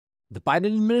The Biden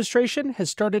administration has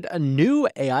started a new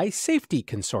AI Safety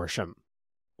Consortium.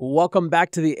 Welcome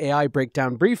back to the AI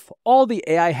Breakdown Brief, all the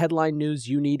AI headline news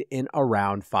you need in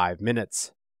around 5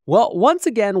 minutes. Well, once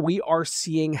again, we are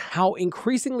seeing how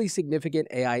increasingly significant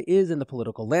AI is in the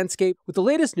political landscape, with the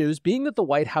latest news being that the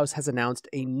White House has announced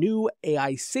a new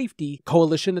AI safety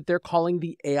coalition that they're calling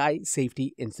the AI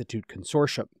Safety Institute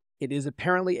Consortium. It is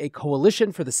apparently a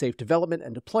coalition for the safe development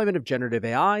and deployment of generative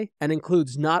AI and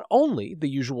includes not only the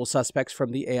usual suspects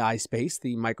from the AI space,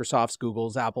 the Microsofts,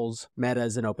 Googles, Apples,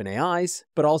 Metas, and OpenAIs,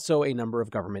 but also a number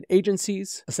of government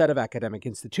agencies, a set of academic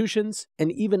institutions,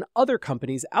 and even other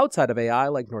companies outside of AI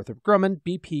like Northrop Grumman,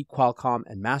 BP, Qualcomm,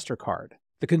 and MasterCard.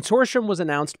 The consortium was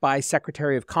announced by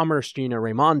Secretary of Commerce Gina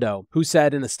Raimondo, who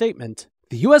said in a statement,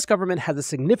 "The U.S. government has a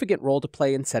significant role to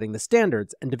play in setting the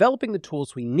standards and developing the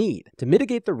tools we need to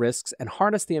mitigate the risks and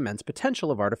harness the immense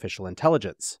potential of artificial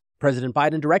intelligence. President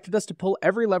Biden directed us to pull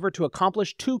every lever to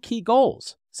accomplish two key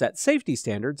goals: set safety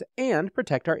standards and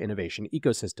protect our innovation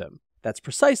ecosystem." That's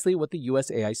precisely what the U.S.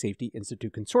 AI Safety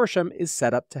Institute Consortium is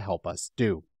set up to help us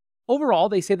do. Overall,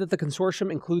 they say that the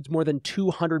consortium includes more than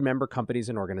 200 member companies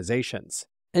and organizations.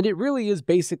 And it really is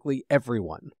basically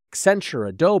everyone: Accenture,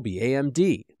 Adobe,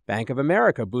 AMD, Bank of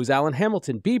America, Booz Allen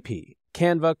Hamilton, BP,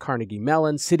 Canva, Carnegie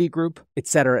Mellon, Citigroup,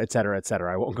 etc., etc.,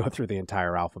 etc. I won't go through the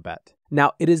entire alphabet.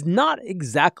 Now, it is not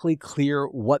exactly clear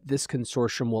what this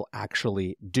consortium will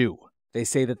actually do. They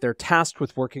say that they're tasked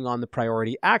with working on the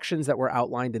priority actions that were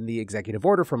outlined in the executive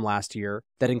order from last year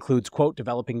that includes, quote,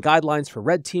 developing guidelines for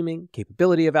red teaming,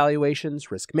 capability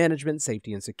evaluations, risk management,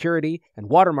 safety and security, and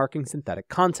watermarking synthetic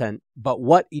content. But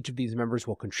what each of these members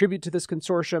will contribute to this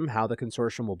consortium, how the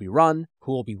consortium will be run,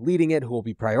 who will be leading it, who will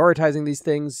be prioritizing these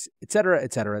things, etc.,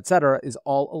 etc., etc., is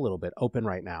all a little bit open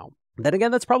right now. Then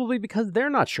again, that's probably because they're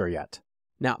not sure yet.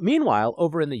 Now, meanwhile,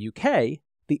 over in the UK,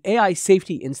 the AI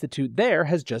Safety Institute there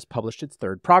has just published its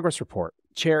third progress report.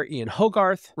 Chair Ian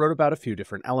Hogarth wrote about a few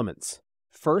different elements.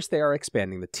 First, they are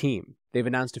expanding the team. They've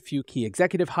announced a few key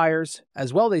executive hires,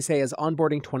 as well, they say, as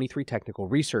onboarding 23 technical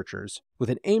researchers, with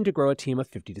an aim to grow a team of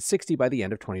 50 to 60 by the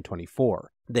end of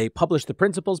 2024. They published the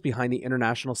principles behind the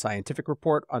International Scientific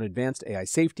Report on Advanced AI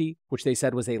Safety, which they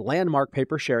said was a landmark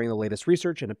paper sharing the latest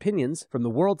research and opinions from the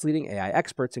world's leading AI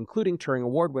experts, including Turing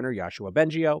Award winner Yoshua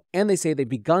Bengio, and they say they've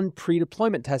begun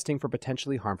pre-deployment testing for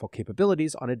potentially harmful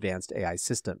capabilities on advanced AI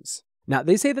systems. Now,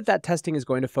 they say that that testing is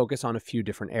going to focus on a few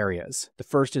different areas. The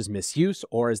first is misuse,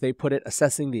 or as they put it,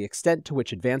 assessing the extent to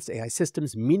which advanced AI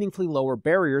systems meaningfully lower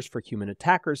barriers for human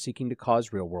attackers seeking to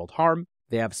cause real-world harm.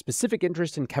 They have specific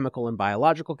interest in chemical and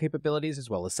biological capabilities, as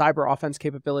well as cyber offense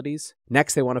capabilities.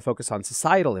 Next, they want to focus on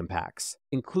societal impacts,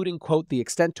 including, quote, the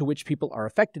extent to which people are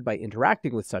affected by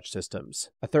interacting with such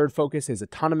systems. A third focus is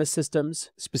autonomous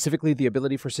systems, specifically the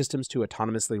ability for systems to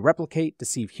autonomously replicate,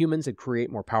 deceive humans, and create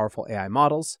more powerful AI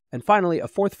models. And finally, a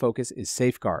fourth focus is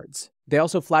safeguards. They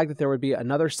also flagged that there would be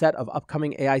another set of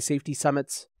upcoming AI safety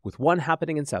summits, with one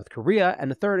happening in South Korea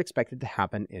and a third expected to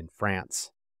happen in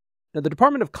France. Now, the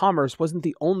Department of Commerce wasn't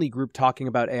the only group talking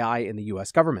about AI in the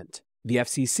US government. The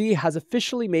FCC has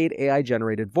officially made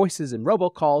AI-generated voices and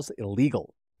robocalls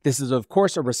illegal. This is, of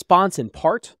course, a response in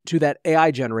part to that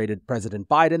AI-generated President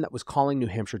Biden that was calling New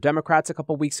Hampshire Democrats a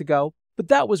couple weeks ago, but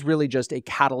that was really just a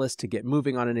catalyst to get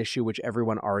moving on an issue which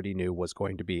everyone already knew was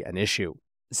going to be an issue.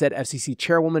 Said FCC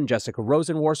Chairwoman Jessica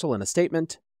Rosenworcel in a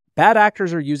statement, "Bad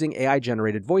actors are using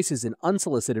AI-generated voices in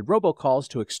unsolicited robocalls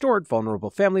to extort vulnerable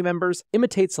family members,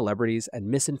 imitate celebrities, and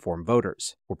misinform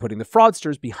voters. We're putting the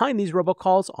fraudsters behind these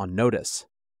robocalls on notice."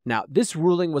 Now, this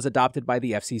ruling was adopted by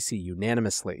the FCC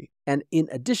unanimously, and in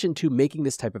addition to making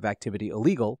this type of activity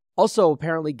illegal, also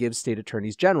apparently gives state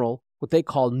attorneys general what they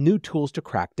call new tools to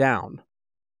crack down.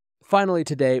 Finally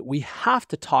today, we have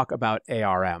to talk about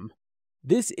ARM.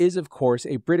 This is, of course,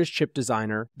 a British chip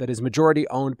designer that is majority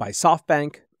owned by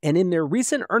SoftBank, and in their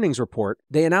recent earnings report,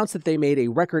 they announced that they made a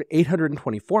record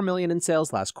 $824 million in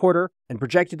sales last quarter and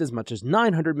projected as much as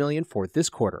 $900 million for this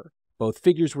quarter. Both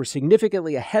figures were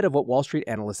significantly ahead of what Wall Street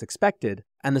analysts expected,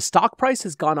 and the stock price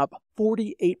has gone up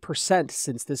 48%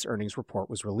 since this earnings report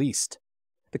was released.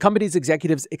 The company's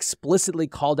executives explicitly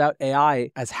called out AI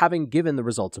as having given the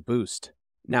results a boost.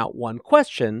 Now, one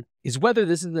question is whether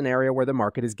this is an area where the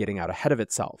market is getting out ahead of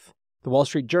itself. The Wall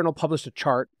Street Journal published a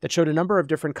chart that showed a number of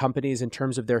different companies in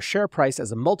terms of their share price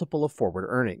as a multiple of forward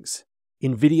earnings.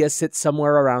 NVIDIA sits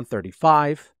somewhere around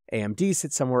 35, AMD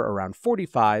sits somewhere around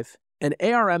 45, and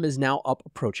ARM is now up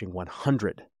approaching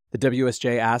 100. The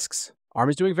WSJ asks, ARM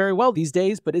is doing very well these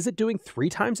days, but is it doing 3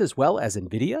 times as well as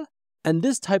NVIDIA? And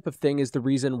this type of thing is the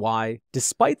reason why,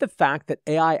 despite the fact that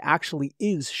AI actually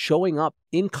is showing up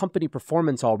in company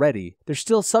performance already, there's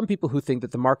still some people who think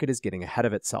that the market is getting ahead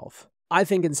of itself. I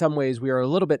think in some ways we are a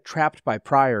little bit trapped by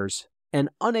priors and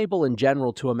unable in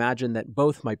general to imagine that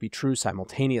both might be true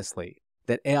simultaneously.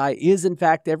 That AI is in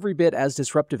fact every bit as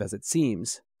disruptive as it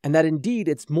seems, and that indeed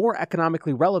it's more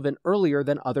economically relevant earlier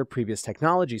than other previous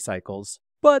technology cycles,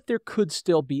 but there could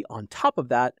still be on top of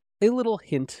that a little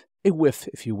hint, a whiff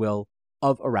if you will,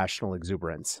 of irrational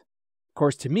exuberance. Of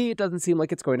course, to me, it doesn't seem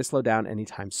like it's going to slow down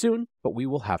anytime soon, but we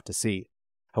will have to see.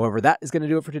 However, that is going to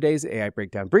do it for today's AI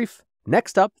Breakdown Brief.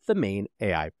 Next up, the main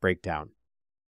AI Breakdown.